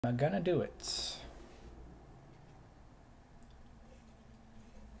I'm gonna do it.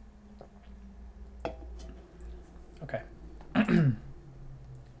 Okay.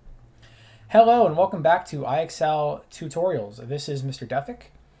 Hello and welcome back to IXL tutorials. This is Mr.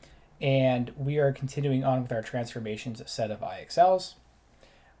 Duffick, and we are continuing on with our transformations set of IXLs.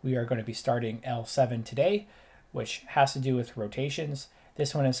 We are going to be starting L7 today, which has to do with rotations.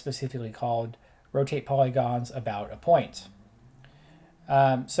 This one is specifically called Rotate Polygons About a Point.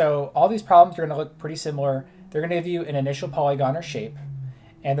 So all these problems are going to look pretty similar. They're going to give you an initial polygon or shape,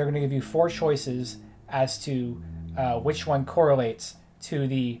 and they're going to give you four choices as to which one correlates to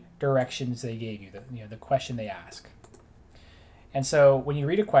the directions they gave you, the question they ask. And so when you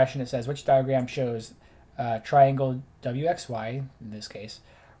read a question, it says which diagram shows triangle WXY, in this case,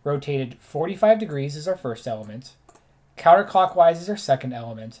 rotated 45 degrees is our first element, counterclockwise is our second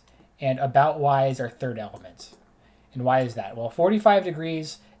element, and about Y is our third element. And why is that? Well, 45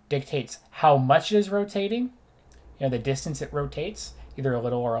 degrees dictates how much it is rotating, the distance it rotates, either a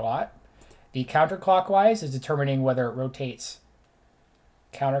little or a lot. The counterclockwise is determining whether it rotates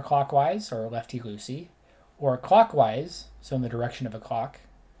counterclockwise or lefty-loosey, or clockwise, so in the direction of a clock,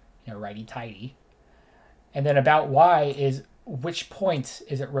 righty-tighty. And then about Y is which point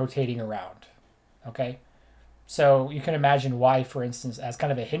is it rotating around, okay? So you can imagine Y, for instance, as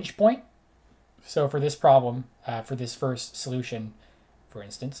kind of a hinge point. So for this problem, for this first solution, for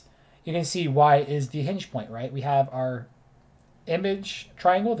instance, you can see Y is the hinge point, right? We have our image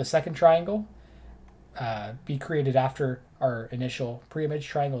triangle, the second triangle, be created after our initial pre-image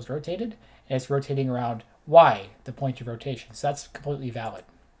triangle is rotated, and it's rotating around Y, the point of rotation. So that's completely valid.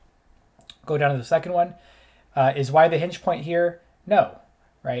 Go down to the second one. Is Y the hinge point here? No,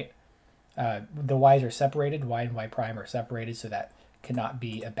 right? The Y's are separated. Y and Y prime are separated, so that cannot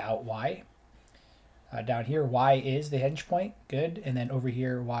be about Y. Down here, Y is the hinge point. Good. And then over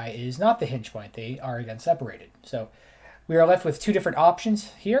here, Y is not the hinge point. They are again separated. So we are left with two different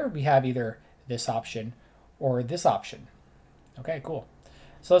options here. We have either this option or this option. Okay, cool.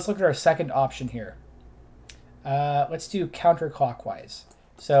 So let's look at our second option here. Let's do counterclockwise.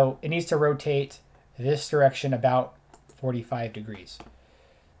 So it needs to rotate this direction about 45 degrees.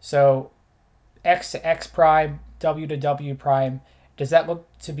 So X to X prime, W to W prime, does that look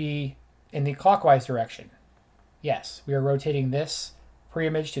to be in the clockwise direction? Yes. We are rotating this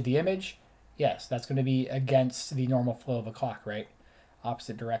pre-image to the image. Yes, that's going to be against the normal flow of a clock, right?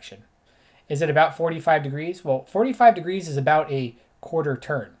 Opposite direction. Is it about 45 degrees? Well, 45 degrees is about a quarter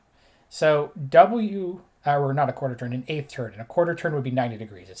turn. So W, or not a quarter turn, an eighth turn. And a quarter turn would be 90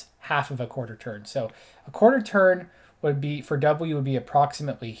 degrees. It's half of a quarter turn. So a quarter turn would be, for W, would be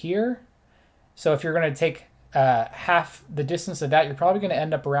approximately here. So if you're going to take half the distance of that, you're probably going to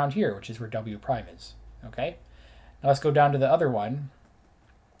end up around here, which is where W prime is. Okay. Now let's go down to the other one.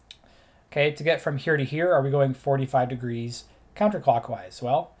 Okay, to get from here to here, are we going 45 degrees counterclockwise?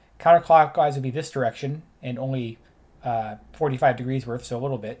 Well, counterclockwise would be this direction and only 45 degrees worth, so a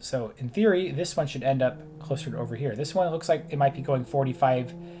little bit. So in theory, this one should end up closer to over here. This one looks like it might be going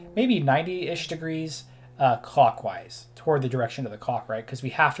 45, maybe 90-ish degrees clockwise toward the direction of the clock, right? Because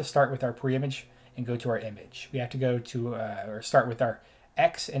we have to start with our pre-image and go to our image. We have to go to, or start with our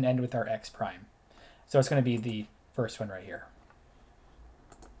X and end with our X prime. So it's going to be the first one right here.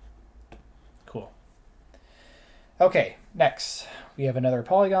 Cool. Okay, next we have another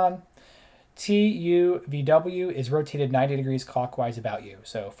polygon. TUVW is rotated 90 degrees clockwise about U.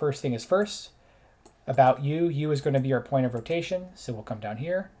 So first thing is first, about U. U is going to be our point of rotation, so we'll come down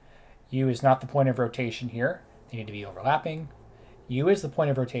here. U is not the point of rotation here. They need to be overlapping. U is the point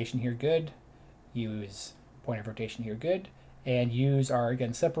of rotation here, good. U is point of rotation here, good. And U's are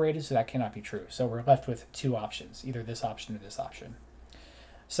again separated, so that cannot be true. So we're left with two options, either this option or this option.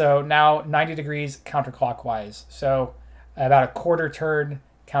 So now 90 degrees counterclockwise. So about a quarter turn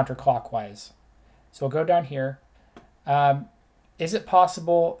counterclockwise. So we'll go down here. Is it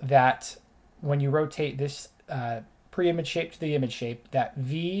possible that when you rotate this pre-image shape to the image shape, that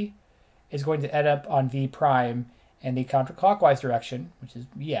V is going to end up on V prime in the counterclockwise direction, which is,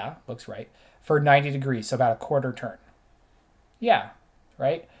 yeah, looks right, for 90 degrees, so about a quarter turn? Yeah,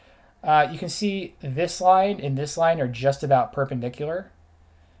 right? You can see this line and this line are just about perpendicular.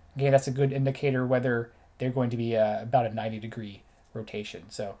 Okay, that's a good indicator whether they're going to be about a 90-degree rotation.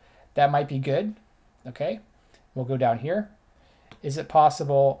 So that might be good. Okay, we'll go down here. Is it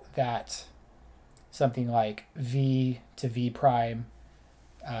possible that something like V to V prime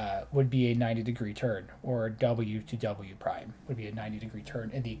would be a 90-degree turn, or W to W prime would be a 90-degree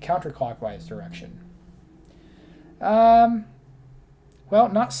turn in the counterclockwise direction? Well,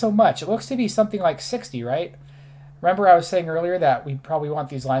 not so much. It looks to be something like 60, right? Remember I was saying earlier that we probably want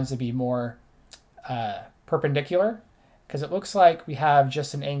these lines to be more perpendicular, because it looks like we have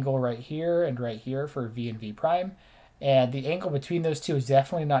just an angle right here and right here for v and v prime. And the angle between those two is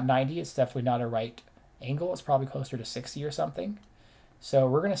definitely not 90. It's definitely not a right angle. It's probably closer to 60 or something. So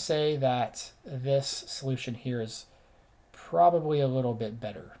we're going to say that this solution here is probably a little bit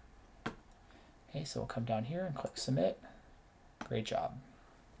better. Okay, so we'll come down here and click submit. Great job.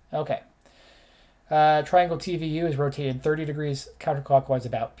 Okay. Triangle TVU is rotated 30 degrees counterclockwise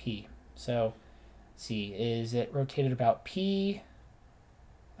about P. So let's see, is it rotated about P?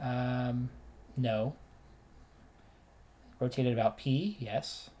 No. Rotated about P,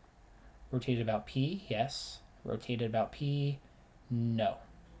 yes. Rotated about P, yes. Rotated about P, no.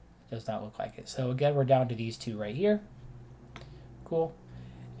 Does not look like it. So again, we're down to these two right here. Cool.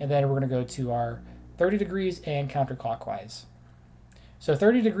 And then we're going to go to our 30 degrees and counterclockwise. So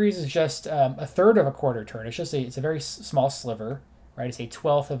 30 degrees is just a third of a quarter turn. It's a very small sliver, right? It's a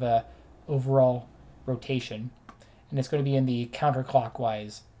 1/12 of a overall rotation. And it's going to be in the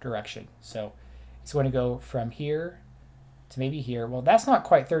counterclockwise direction. So it's going to go from here to maybe here. Well, that's not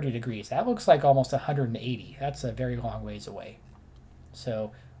quite 30 degrees. That looks like almost 180. That's a very long ways away.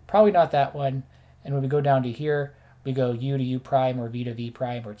 So probably not that one. And when we go down to here, we go u to u prime or v to v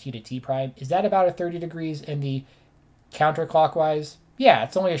prime or t to t prime. Is that about a 30 degrees in the counterclockwise? Yeah,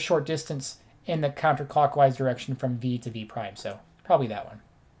 it's only a short distance in the counterclockwise direction from v to v prime. So probably that one.